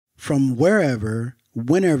From wherever,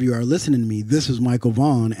 whenever you are listening to me, this is Michael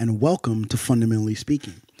Vaughn, and welcome to Fundamentally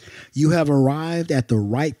Speaking. You have arrived at the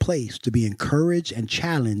right place to be encouraged and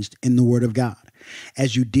challenged in the Word of God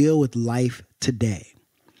as you deal with life today.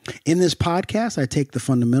 In this podcast, I take the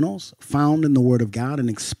fundamentals found in the Word of God and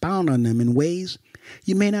expound on them in ways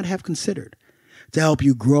you may not have considered to help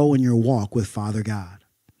you grow in your walk with Father God.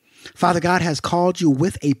 Father God has called you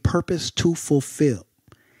with a purpose to fulfill,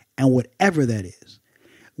 and whatever that is,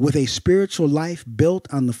 with a spiritual life built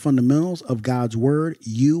on the fundamentals of God's Word,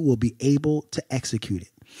 you will be able to execute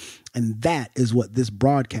it. And that is what this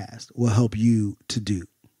broadcast will help you to do.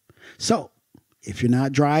 So, if you're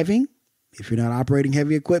not driving, if you're not operating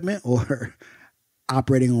heavy equipment or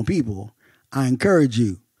operating on people, I encourage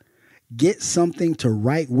you, get something to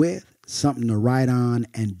write with, something to write on,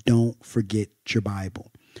 and don't forget your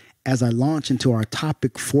Bible as I launch into our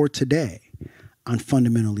topic for today on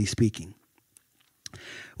Fundamentally Speaking.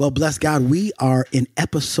 Well, bless God, we are in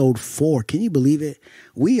episode 4. Can you believe it?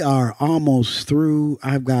 We are almost through.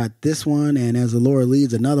 I've got this one, and as the Lord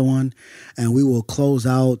leads, another one, and we will close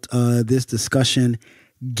out this discussion,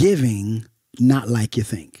 giving not like you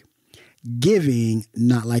think. Giving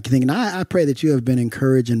not like you think. And I pray that you have been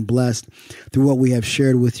encouraged and blessed through what we have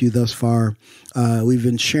shared with you thus far. We've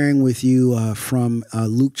been sharing with you from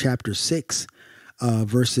Luke chapter 6,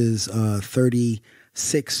 verses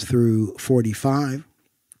 36 through 45.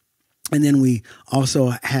 And then we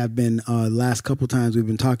also have been, last couple times, we've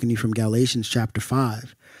been talking to you from Galatians chapter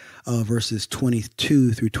 5, verses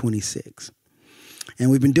 22 through 26.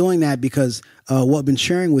 And we've been doing that because what I've been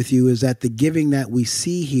sharing with you is that the giving that we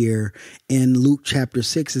see here in Luke chapter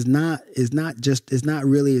 6 is not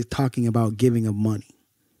really talking about giving of money.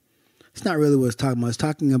 It's not really what it's talking about. It's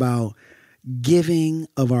talking about giving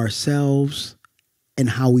of ourselves and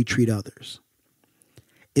how we treat others.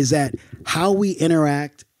 Is that how we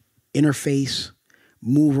interface,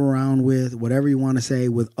 move around with, whatever you want to say,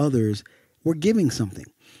 with others, we're giving something.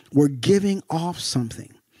 We're giving off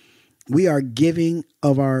something. We are giving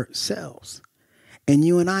of ourselves. And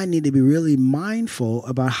you and I need to be really mindful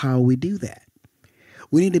about how we do that.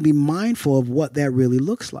 We need to be mindful of what that really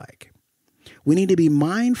looks like. We need to be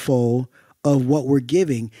mindful of what we're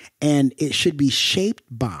giving, and it should be shaped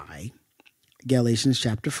by Galatians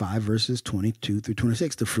chapter 5, verses 22 through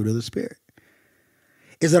 26, the fruit of the Spirit.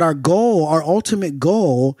 Is that our goal, our ultimate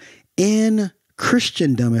goal in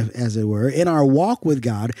Christendom, as it were, in our walk with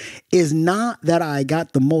God, is not that I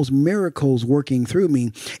got the most miracles working through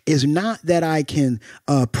me, is not that I can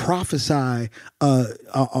prophesy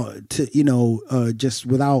just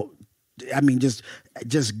without,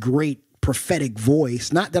 just great prophetic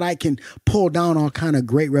voice. Not that I can pull down all kind of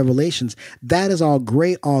great revelations. That is all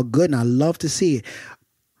great, all good, and I love to see it.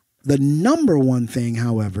 The number one thing,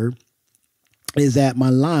 however, is that my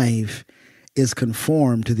life is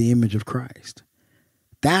conformed to the image of Christ.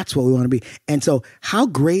 That's what we want to be. And so how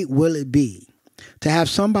great will it be to have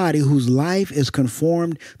somebody whose life is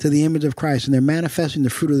conformed to the image of Christ, and they're manifesting the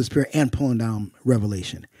fruit of the Spirit and pulling down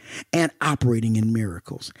revelation and operating in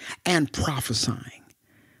miracles and prophesying.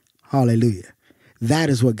 Hallelujah. That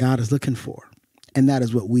is what God is looking for. And that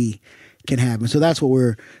is what we can have. And so that's what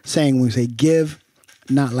we're saying when we say giving,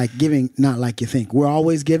 not like you think. We're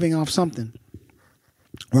always giving off something.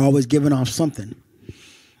 We're always giving off something.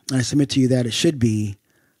 And I submit to you that it should be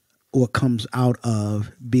what comes out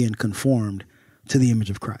of being conformed to the image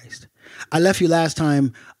of Christ. I left you last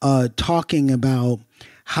time talking about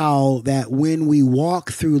how that when we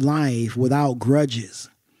walk through life without grudges,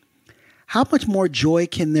 how much more joy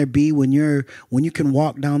can there be when you can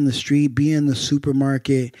walk down the street, be in the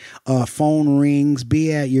supermarket, phone rings,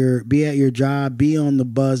 be at your job, be on the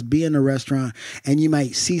bus, be in a restaurant, and you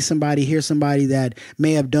might see somebody, hear somebody that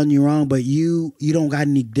may have done you wrong, but you don't got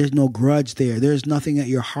any, there's no grudge there. There's nothing that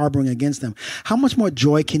you're harboring against them. How much more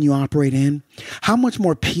joy can you operate in? How much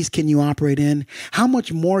more peace can you operate in? How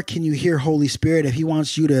much more can you hear Holy Spirit if he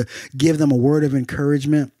wants you to give them a word of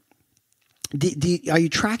encouragement? Are you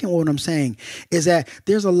tracking what I'm saying? Is that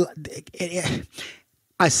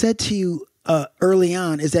I said to you early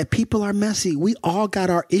on, is that people are messy. We all got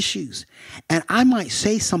our issues. And I might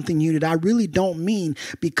say something to you that I really don't mean,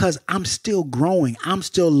 because I'm still growing. I'm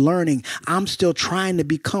still learning. I'm still trying to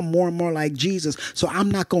become more and more like Jesus. So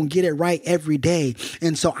I'm not going to get it right every day.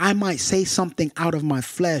 And so I might say something out of my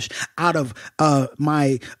flesh, out of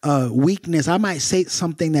my weakness. I might say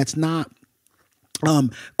something that's not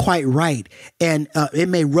quite right. And it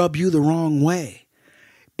may rub you the wrong way.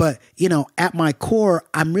 But, at my core,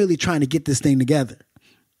 I'm really trying to get this thing together.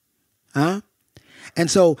 And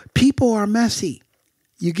so people are messy.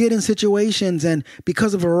 You get in situations, and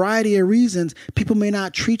because of a variety of reasons, people may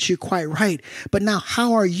not treat you quite right. But now,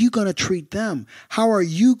 how are you going to treat them? How are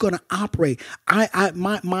you going to operate?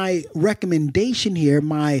 My recommendation here,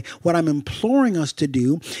 what I'm imploring us to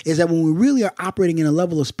do is that when we really are operating in a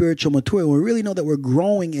level of spiritual maturity, when we really know that we're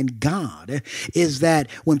growing in God, is that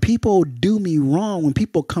when people do me wrong, when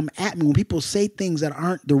people come at me, when people say things that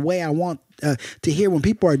aren't the way I want to hear, when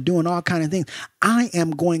people are doing all kind of things, I am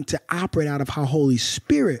going to operate out of how Holy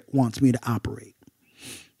Spirit wants me to operate.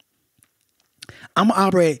 I'm going to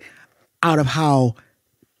operate out of how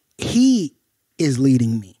He is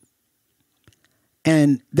leading me.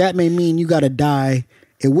 And that may mean you got to die.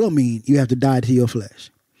 It will mean you have to die to your flesh.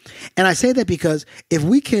 And I say that because if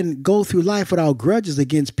we can go through life without grudges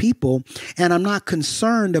against people, and I'm not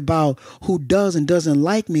concerned about who does and doesn't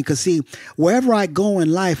like me, because see, wherever I go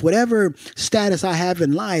in life, whatever status I have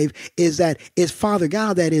in life, is that it's Father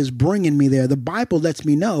God that is bringing me there. The Bible lets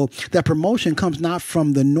me know that promotion comes not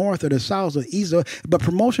from the north or the south or east, but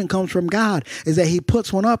promotion comes from God, is that He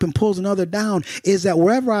puts one up and pulls another down, is that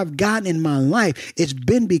wherever I've gotten in my life, it's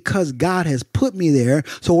been because God has put me there.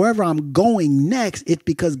 So wherever I'm going next, it's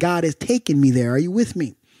because God has taken me there. Are you with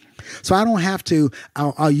me? So I don't have to,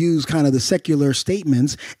 I'll use kind of the secular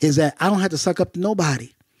statements, is that I don't have to suck up to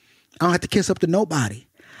nobody. I don't have to kiss up to nobody.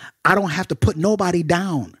 I don't have to put nobody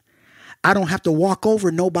down. I don't have to walk over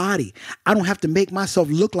nobody. I don't have to make myself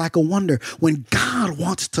look like a wonder. When God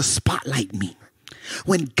wants to spotlight me,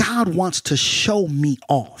 when God wants to show me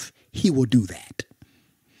off, He will do that.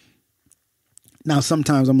 Now,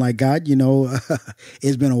 sometimes I'm like, God,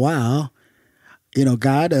 it's been a while.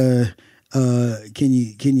 God, can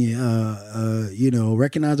you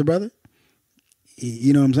recognize a brother?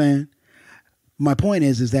 You know what I'm saying? My point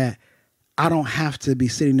is that I don't have to be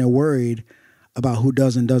sitting there worried about who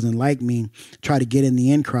does and doesn't like me, try to get in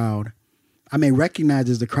the in crowd. I may recognize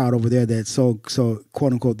there's the crowd over there that's so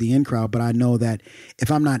quote unquote the in crowd, but I know that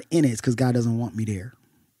if I'm not in it, it's because God doesn't want me there.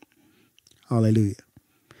 Hallelujah.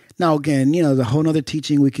 Now, again, the whole other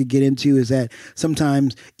teaching we could get into is that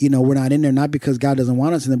sometimes, we're not in there, not because God doesn't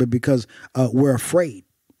want us in there, but because we're afraid.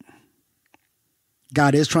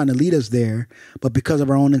 God is trying to lead us there, but because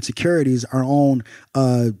of our own insecurities, our own,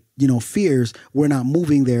 fears, we're not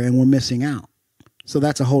moving there and we're missing out. So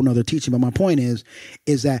that's a whole nother teaching. But my point is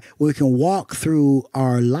that we can walk through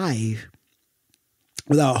our life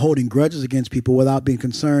without holding grudges against people, without being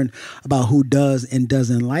concerned about who does and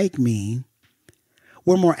doesn't like me.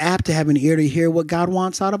 We're more apt to have an ear to hear what God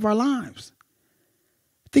wants out of our lives.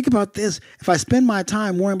 Think about this. If I spend my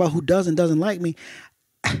time worrying about who does and doesn't like me,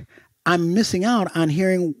 I'm missing out on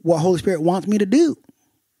hearing what Holy Spirit wants me to do.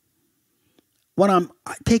 When I'm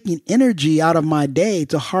taking energy out of my day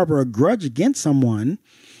to harbor a grudge against someone,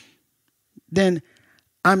 then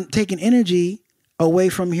I'm taking energy away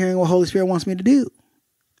from hearing what Holy Spirit wants me to do.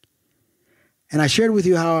 And I shared with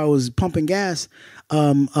you how I was pumping gas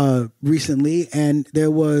recently, and there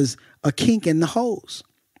was a kink in the hose.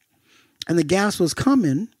 And the gas was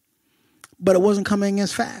coming, but it wasn't coming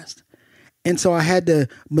as fast. And so I had to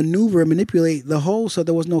manipulate the hose so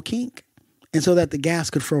there was no kink, and so that the gas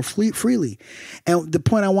could flow freely. And the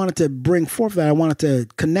point I wanted to bring forth, that I wanted to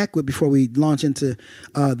connect with before we launch into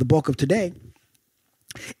the bulk of today,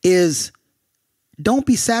 is don't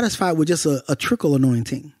be satisfied with just a trickle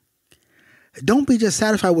anointing. Don't be just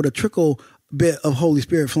satisfied with a trickle bit of Holy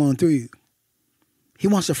Spirit flowing through you. He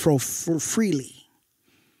wants to flow freely.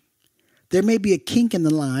 There may be a kink in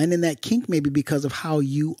the line, and that kink may be because of how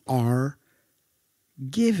you are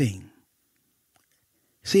giving.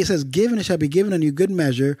 See, it says, given it shall be given unto you, good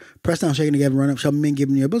measure, pressed down, shaken together, run up, shall men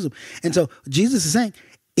given in your bosom. And so Jesus is saying,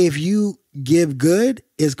 if you give good,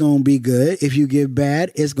 it's going to be good. If you give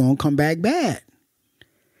bad, it's going to come back bad.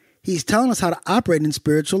 He's telling us how to operate in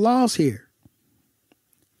spiritual laws here.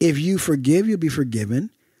 If you forgive, you'll be forgiven.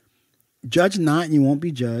 Judge not, and you won't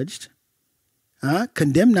be judged.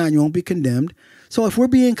 Condemn not, and you won't be condemned. So if we're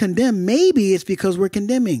being condemned, maybe it's because we're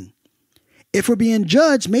condemning. If we're being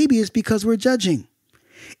judged, maybe it's because we're judging.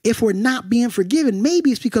 If we're not being forgiven, maybe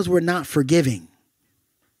it's because we're not forgiving.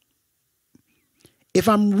 If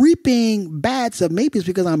I'm reaping bad stuff, maybe it's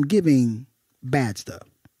because I'm giving bad stuff.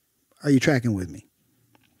 Are you tracking with me?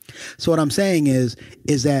 So what I'm saying is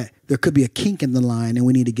that there could be a kink in the line, and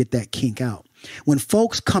we need to get that kink out. When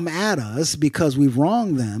folks come at us because we've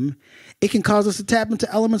wronged them, it can cause us to tap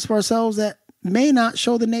into elements of ourselves that may not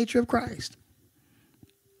show the nature of Christ.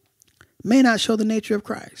 May not show the nature of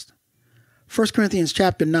Christ. 1 Corinthians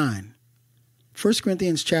chapter 9. 1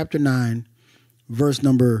 Corinthians chapter 9, verse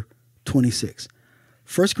number 26.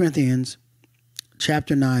 1 Corinthians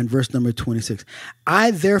chapter 9, verse number 26.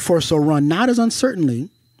 I therefore so run, not as uncertainly,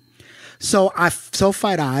 So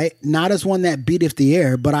fight I, not as one that beateth the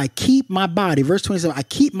air, but I keep my body. Verse 27, I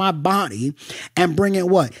keep my body and bring it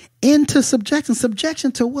what? Into subjection.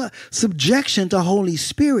 Subjection to what? Subjection to Holy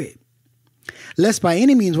Spirit. Lest by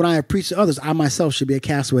any means when I have preached to others, I myself should be a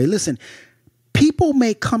castaway. Listen, people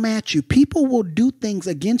may come at you. People will do things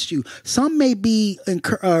against you. Some may be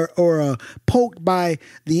poked by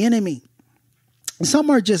the enemy.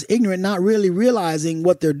 Some are just ignorant, not really realizing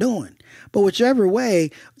what they're doing. But whichever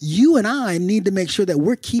way, you and I need to make sure that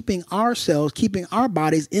we're keeping ourselves, keeping our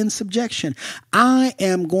bodies in subjection. I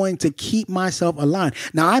am going to keep myself aligned.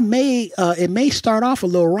 Now, it may start off a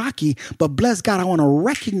little rocky, but bless God, I want to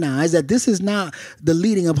recognize that this is not the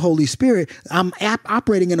leading of Holy Spirit. I'm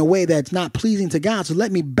operating in a way that's not pleasing to God. So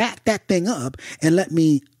let me back that thing up and let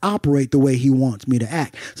me operate the way he wants me to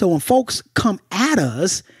act. So when folks come at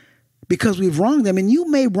us because we've wronged them, and you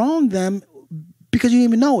may wrong them because you didn't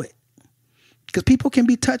even know it. Because people can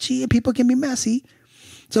be touchy and people can be messy.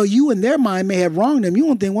 So you in their mind may have wronged them. You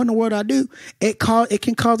won't think, what in the world I do? It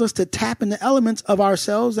can cause us to tap into elements of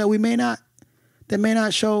ourselves that may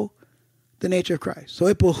not show the nature of Christ. So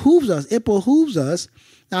it behooves us.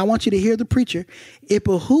 Now I want you to hear the preacher. It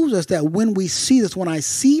behooves us that when we see this, when I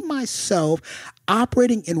see myself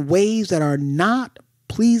operating in ways that are not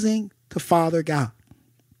pleasing to Father God,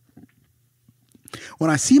 when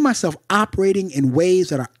I see myself operating in ways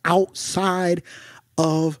that are outside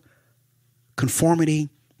of conformity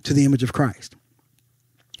to the image of Christ,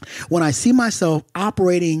 when I see myself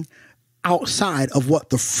operating outside of what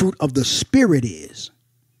the fruit of the Spirit is,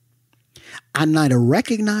 I need to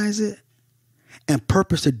recognize it and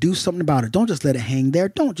purpose to do something about it. Don't just let it hang there.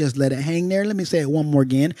 Don't just let it hang there. Let me say it one more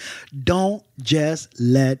again. Don't just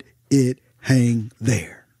let it hang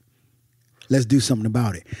there. Let's do something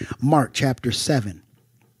about it. Mark chapter 7.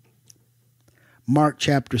 Mark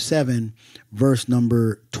chapter 7, verse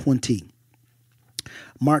number 20.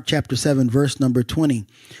 Mark chapter 7, verse number 20.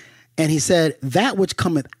 And he said, that which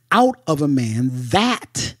cometh out of a man,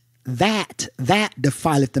 that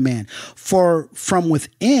defileth the man. For from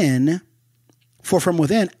within,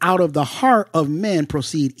 out of the heart of men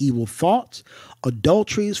proceed evil thoughts,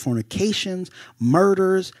 adulteries, fornications,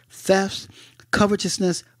 murders, thefts,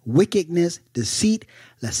 covetousness, wickedness, deceit,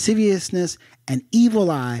 lasciviousness, an evil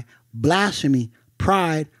eye, blasphemy,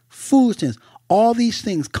 pride, foolishness. All these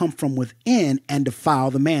things come from within and defile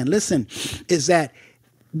the man. Listen, is that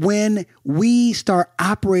when we start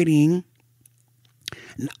operating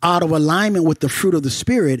out of alignment with the fruit of the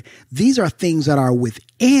Spirit, these are things that are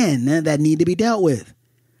within that need to be dealt with.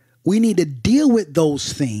 We need to deal with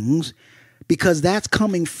those things because that's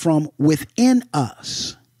coming from within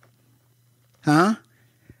us.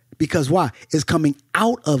 Because why? It's coming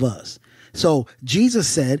out of us. So Jesus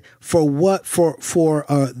said, for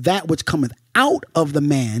that which cometh out of the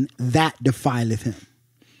man, that defileth him.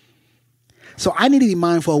 So I need to be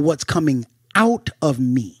mindful of what's coming out of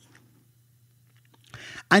me.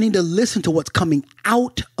 I need to listen to what's coming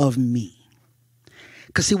out of me.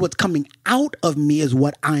 Because see, what's coming out of me is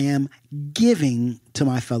what I am giving to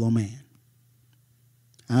my fellow man.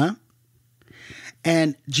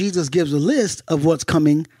 And Jesus gives a list of what's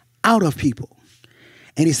coming out of people.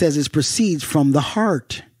 And he says it proceeds from the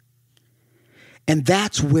heart. And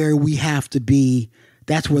that's where we have to be.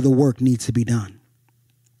 That's where the work needs to be done.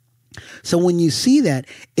 So when you see that,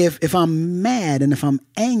 if I'm mad and if I'm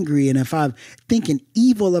angry and if I'm thinking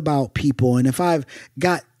evil about people and if I've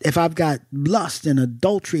got lust and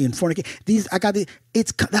adultery and fornication,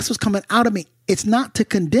 that's what's coming out of me. It's not to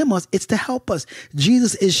condemn us, it's to help us.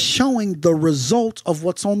 Jesus is showing the results of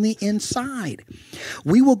what's on the inside.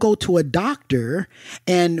 We will go to a doctor,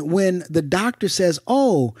 and when the doctor says,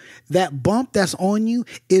 "Oh, that bump that's on you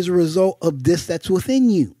is a result of this that's within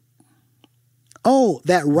you." Oh,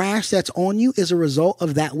 that rash that's on you is a result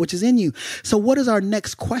of that which is in you. So what is our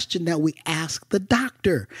next question that we ask the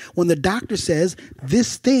doctor? When the doctor says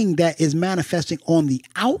this thing that is manifesting on the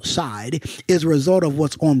outside is a result of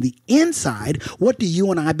what's on the inside, what do you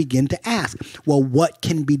and I begin to ask? Well, what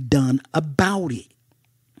can be done about it?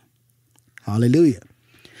 Hallelujah.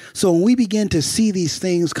 So when we begin to see these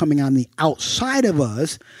things coming on the outside of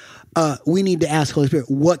us, we need to ask Holy Spirit,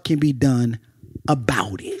 what can be done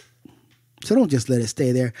about it? So don't just let it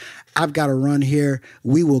stay there. I've got to run here.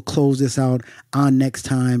 We will close this out on next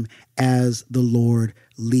time as the Lord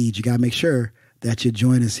leads. You got to make sure that you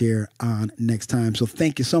join us here on next time. So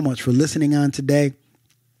thank you so much for listening on today.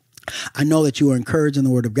 I know that you are encouraged in the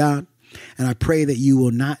Word of God, and I pray that you will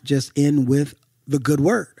not just end with the good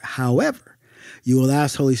word. However, you will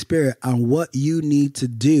ask Holy Spirit on what you need to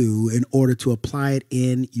do in order to apply it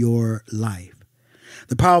in your life.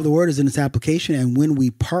 The power of the word is in its application, and when we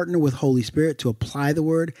partner with Holy Spirit to apply the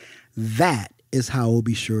word, that is how we'll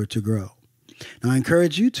be sure to grow. Now, I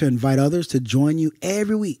encourage you to invite others to join you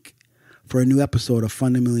every week for a new episode of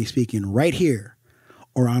Fundamentally Speaking right here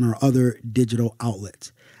or on our other digital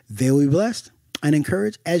outlets. They will be blessed and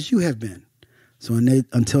encouraged as you have been. So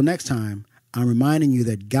until next time, I'm reminding you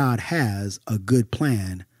that God has a good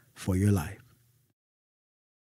plan for your life.